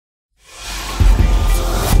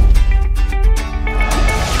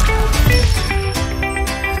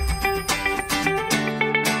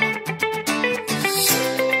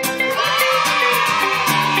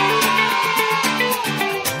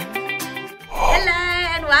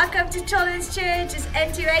welcome to Children's Church. It's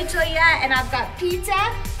Auntie Rachel here, and I've got Peter,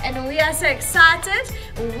 and we are so excited.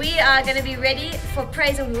 We are going to be ready for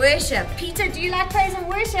praise and worship. Peter, do you like praise and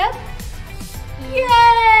worship?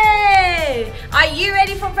 Yay! Are you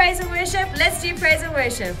ready for praise and worship? Let's do praise and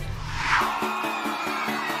worship.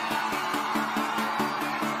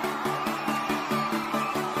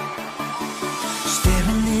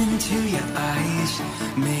 Staring into your eyes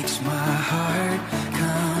makes my heart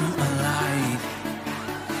come alive.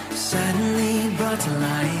 Suddenly brought to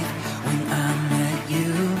life when I met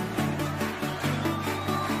you.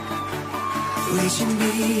 Reaching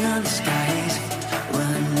beyond the skies,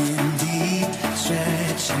 running deep,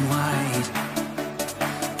 stretching wide.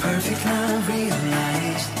 Perfect love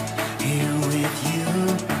realized here with you.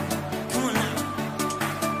 Come on now.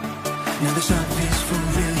 Now this love is for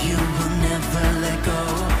real. You will never let go,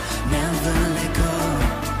 never let go.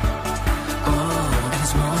 Oh,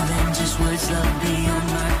 it's more than just words. Love beyond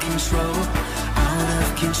my control, out of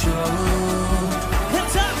control.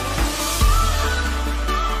 What's up?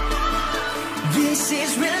 This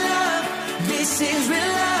is real love. This is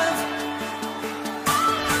real love.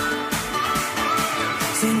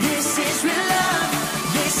 Say this is real love.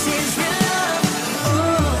 This is real love.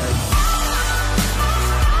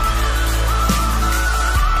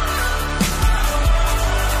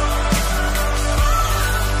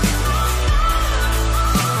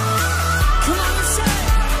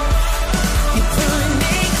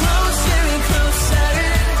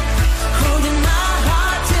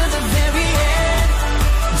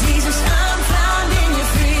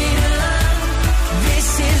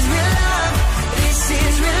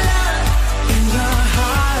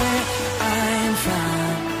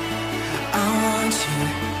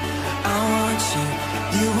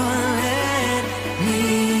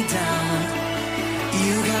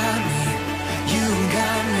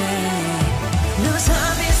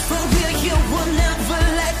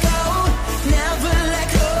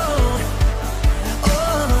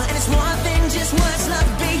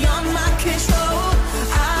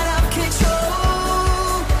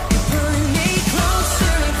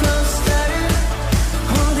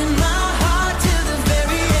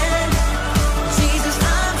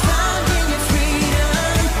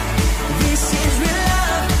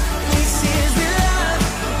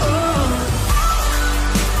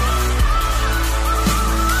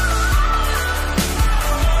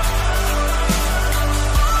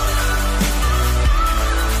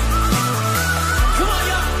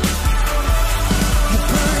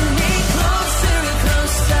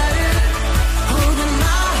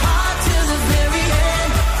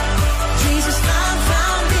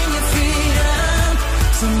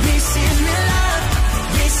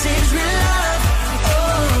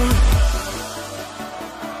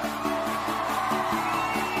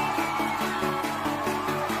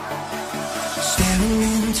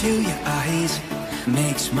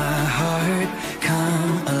 Makes my heart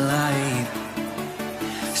come alive.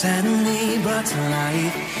 Suddenly brought to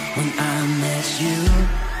life when I met you.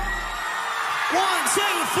 1, 2,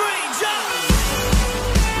 3, jump!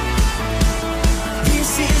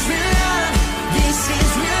 This is real love. This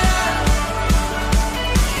is real love.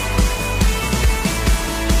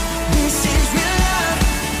 This is real love.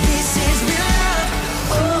 This is real love.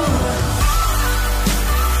 Oh.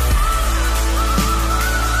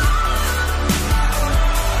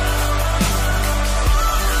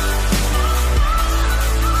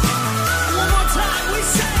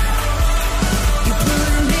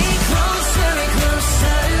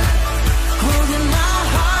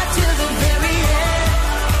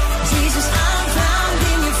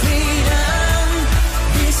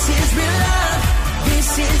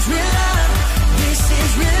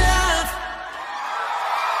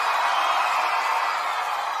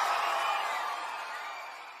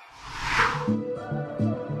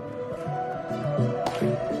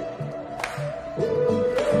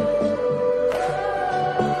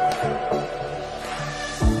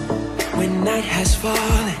 When night has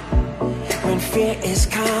fallen, when fear is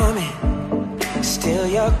coming, still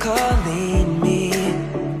you're calling me.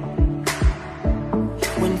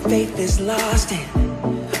 When faith is lost and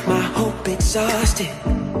my hope exhausted,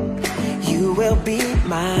 you will be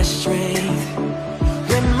my strength.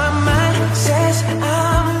 When my mind says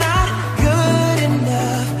I'm not good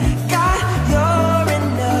enough, God, you're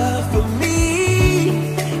enough for me.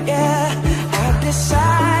 Yeah, I've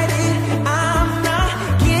decided I'm not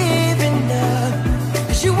giving up,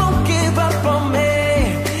 'cause you won't give up on me.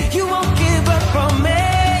 You won't give up on me.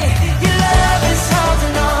 Your love is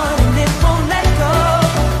holding on and it won't let go.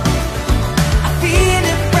 I feel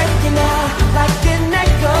it breaking out like an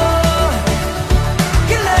echo.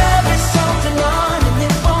 Your love is so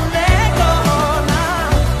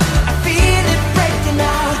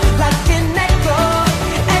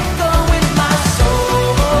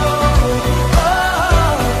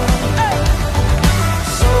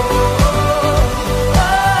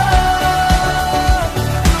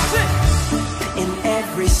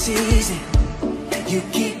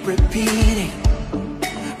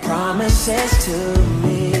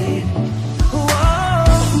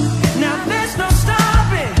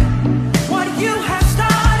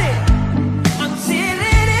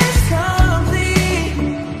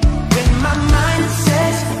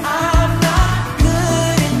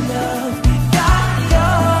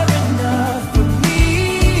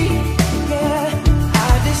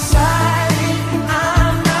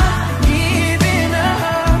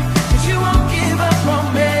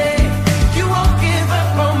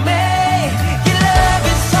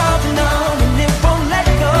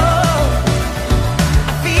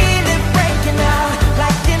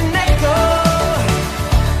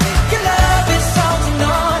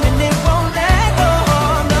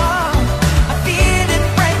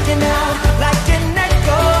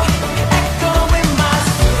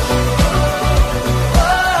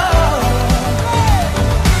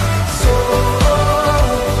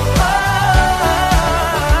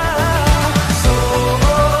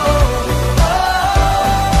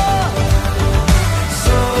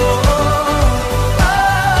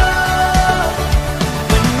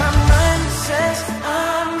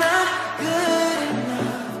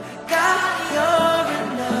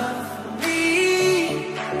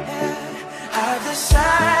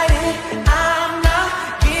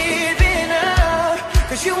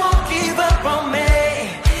won't give up on me.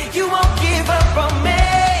 You won't give up on me.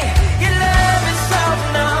 Your love is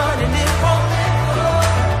holding on and it won't let go.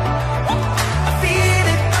 I feel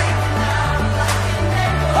it breaking out like an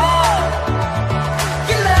echo.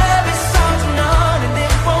 Your love is holding on and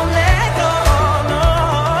it won't let go. No,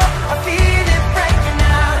 I feel it breaking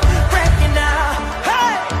out, breaking out.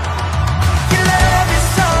 Hey, your love is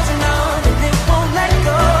holding on and it won't let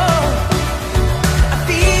go. I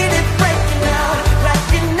feel it breaking out like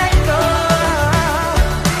an echo.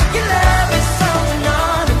 Your love is holding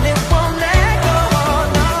on and it won't let go.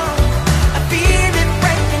 No, I feel it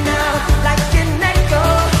breaking out like an echo,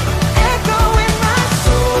 echo in my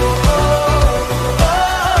soul.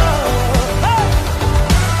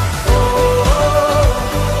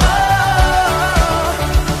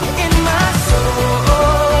 In my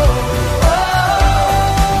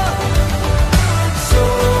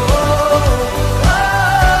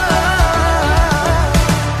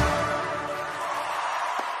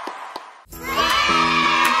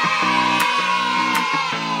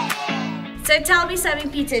So tell me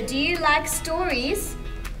something, Peter. Do you like stories?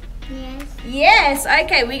 Yes. Yes.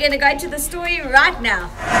 Okay, we're going to go to the story right now.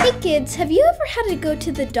 Hey kids, have you ever had to go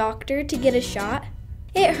to the doctor to get a shot?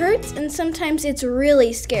 It hurts and sometimes it's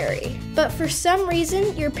really scary. But for some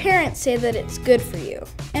reason, your parents say that it's good for you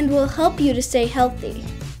and will help you to stay healthy.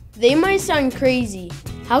 They might sound crazy.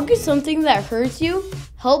 How could something that hurts you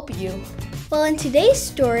help you? Well, in today's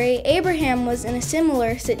story, Abraham was in a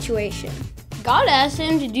similar situation. God asked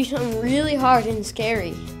him to do something really hard and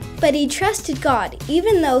scary. But he trusted God,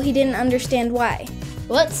 even though he didn't understand why.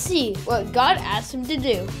 Let's see what God asked him to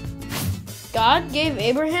do. God gave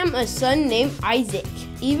Abraham a son named Isaac,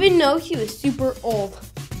 even though he was super old.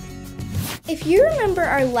 If you remember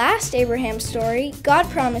our last Abraham story, God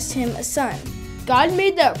promised him a son. God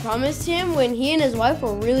made that promise to him when he and his wife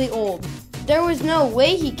were really old. There was no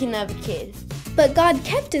way he can have a kid. But God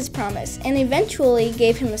kept his promise and eventually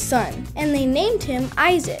gave him a son, and they named him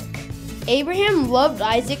Isaac. Abraham loved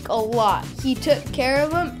Isaac a lot. He took care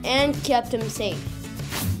of him and kept him safe.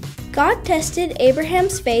 God tested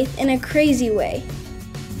Abraham's faith in a crazy way.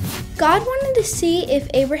 God wanted to see if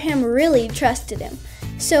Abraham really trusted him,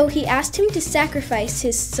 so he asked him to sacrifice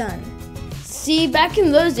his son. See, back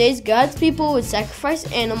in those days, God's people would sacrifice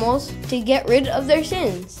animals to get rid of their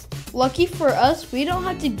sins. Lucky for us, we don't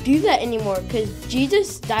have to do that anymore because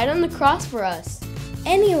Jesus died on the cross for us.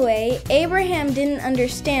 Anyway, Abraham didn't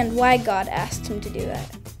understand why God asked him to do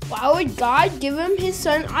that. Why would God give him his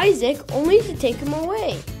son Isaac only to take him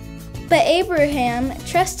away? But Abraham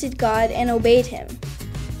trusted God and obeyed him.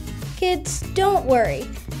 Kids, don't worry.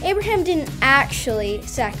 Abraham didn't actually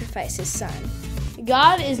sacrifice his son.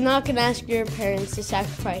 God is not going to ask your parents to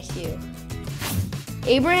sacrifice you.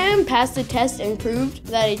 Abraham passed the test and proved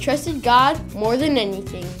that he trusted God more than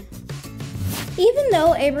anything. Even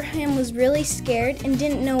though Abraham was really scared and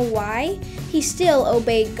didn't know why, he still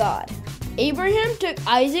obeyed God. Abraham took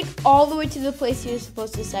Isaac all the way to the place he was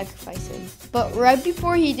supposed to sacrifice him. But right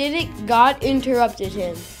before he did it, God interrupted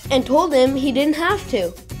him and told him he didn't have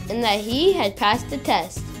to and that he had passed the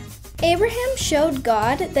test. Abraham showed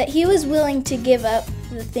God that he was willing to give up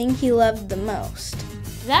the thing he loved the most.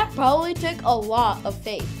 That probably took a lot of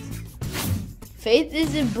faith. Faith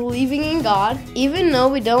is in believing in God, even though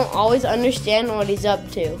we don't always understand what He's up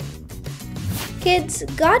to. Kids,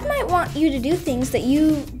 God might want you to do things that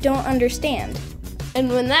you don't understand. And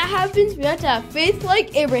when that happens, we have to have faith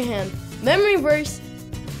like Abraham. Memory verse.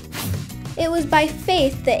 It was by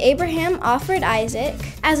faith that Abraham offered Isaac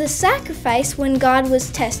as a sacrifice when God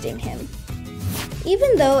was testing him.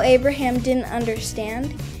 Even though Abraham didn't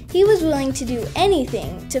understand, he was willing to do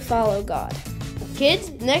anything to follow God. Kids,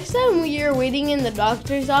 next time you're waiting in the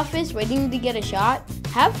doctor's office waiting to get a shot,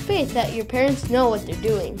 have faith that your parents know what they're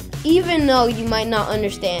doing, even though you might not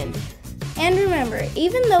understand. And remember,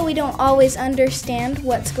 even though we don't always understand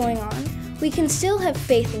what's going on, we can still have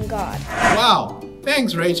faith in God. Wow,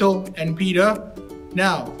 thanks Rachel and Peter.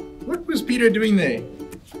 Now, what was Peter doing there?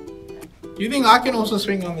 Do you think I can also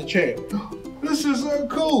swing on the chair? This is so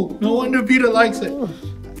cool. No wonder Peter likes it.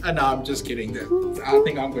 No, I'm just kidding. I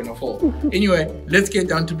think I'm going to fall. Anyway, let's get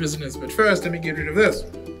down to business. But first, let me get rid of this.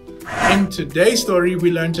 In today's story, we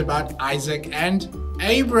learned about Isaac and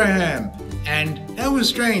Abraham. And that was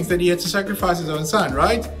strange that he had to sacrifice his own son,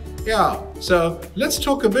 right? Yeah, so let's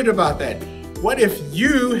talk a bit about that. What if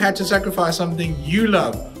you had to sacrifice something you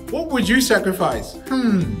love? What would you sacrifice?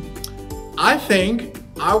 I think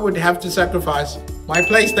I would have to sacrifice my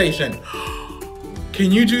PlayStation.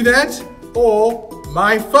 Can you do that? Or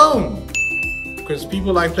my phone? Because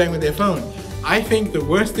people like playing with their phone. I think the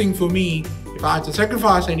worst thing for me, if I had to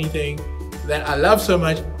sacrifice anything, that I love so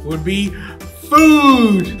much would be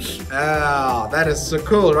food. Ah, that is so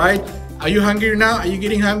cool, right? Are you hungry now? Are you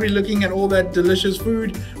getting hungry looking at all that delicious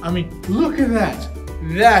food? I mean, look at that.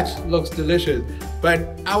 That looks delicious.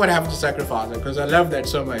 But I would have to sacrifice it because I love that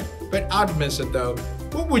so much. But I'd miss it though.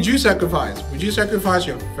 What would you sacrifice? Would you sacrifice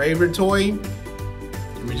your favorite toy?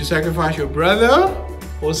 Would you sacrifice your brother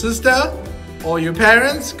or sister or your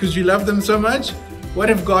parents because you love them so much? What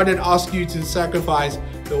if God had asked you to sacrifice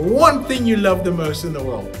the one thing you love the most in the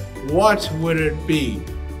world? What would it be?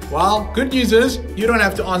 Well, good news is you don't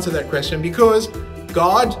have to answer that question because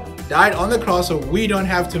God died on the cross so we don't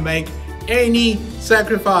have to make any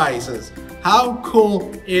sacrifices. How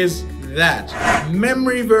cool is that?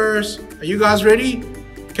 Memory verse. Are you guys ready?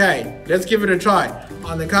 Okay, let's give it a try.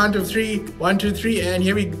 On the count of 3, 1, 2, 3, and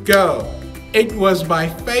here we go. It was by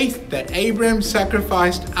faith that Abraham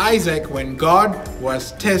sacrificed Isaac when God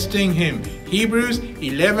was testing him. Hebrews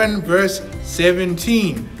 11 verse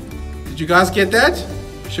 17. Did you guys get that?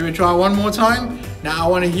 Should we try one more time? Now I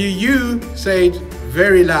want to hear you say it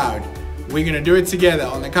very loud. We're going to do it together.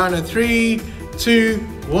 On the count of 3, 2,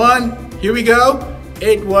 1. Here we go.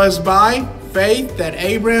 It was by faith that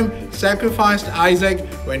Abraham sacrificed Isaac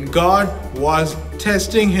when God was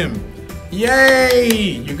testing him. Yay!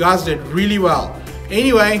 You guys did really well.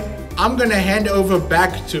 Anyway, I'm going to hand over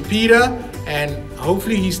back to Peter and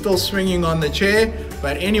hopefully he's still swinging on the chair.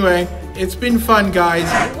 But anyway, it's been fun, guys.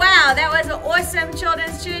 Wow, that was an awesome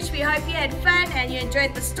children's church. We hope you had fun and you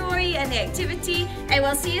enjoyed the story and the activity. And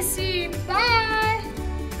we'll see you soon. Bye.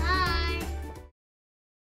 Bye.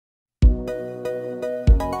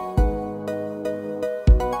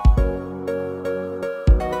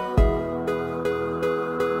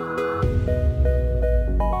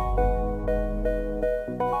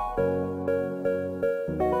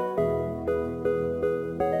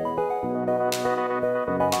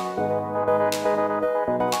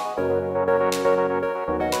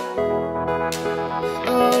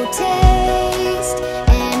 Oh, taste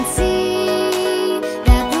and see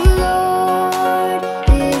that the Lord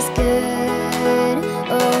is good.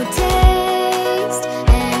 Oh, taste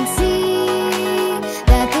and see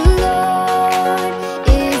that the Lord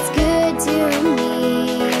is good to me.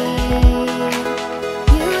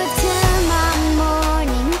 You have turned my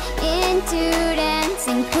mourning into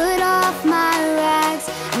dancing, put off my rags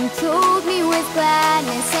and clothed me with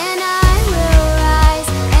gladness, and I will rise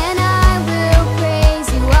and I will praise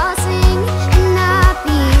you. I'll sing and not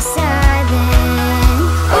be silent.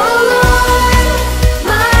 Oh Lord,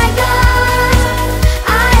 my God,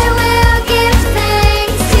 I will give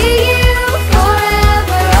thanks to you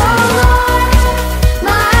forever. Oh Lord,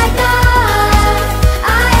 my God,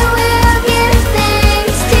 I will give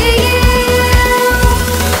thanks to you.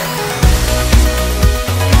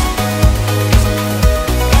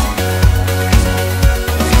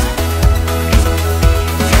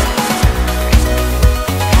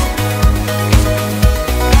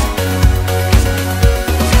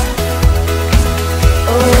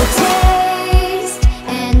 Oh, taste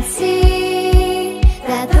and see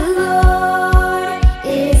that the Lord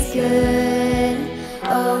is good.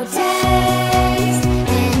 Oh, taste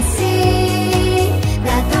and see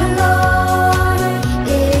that the Lord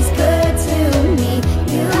is good to me.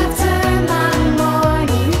 You have turned my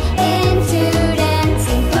mourning into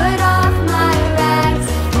dancing, put off my rags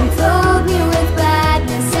and clothed me with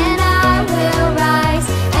gladness, and I will rise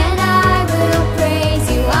and I will praise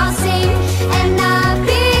you. I'll sing and not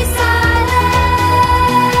be silent.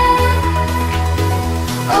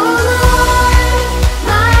 Oh Lord,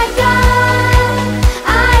 my God,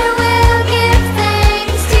 I will give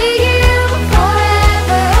thanks to you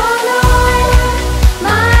forever. Oh Lord,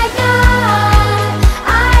 my God,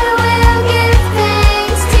 I will give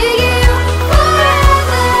thanks to you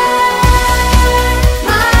forever.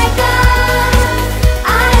 My God,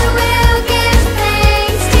 I will give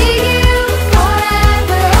thanks to you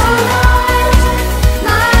forever. Oh Lord,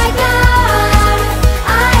 my God,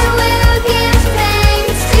 I will give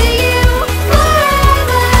thanks to you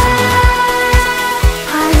forever.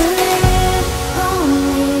 I will live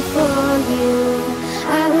only for you.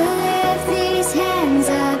 I will lift these hands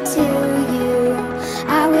up to you.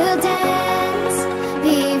 I will dance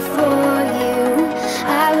before you.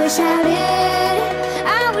 I will shout it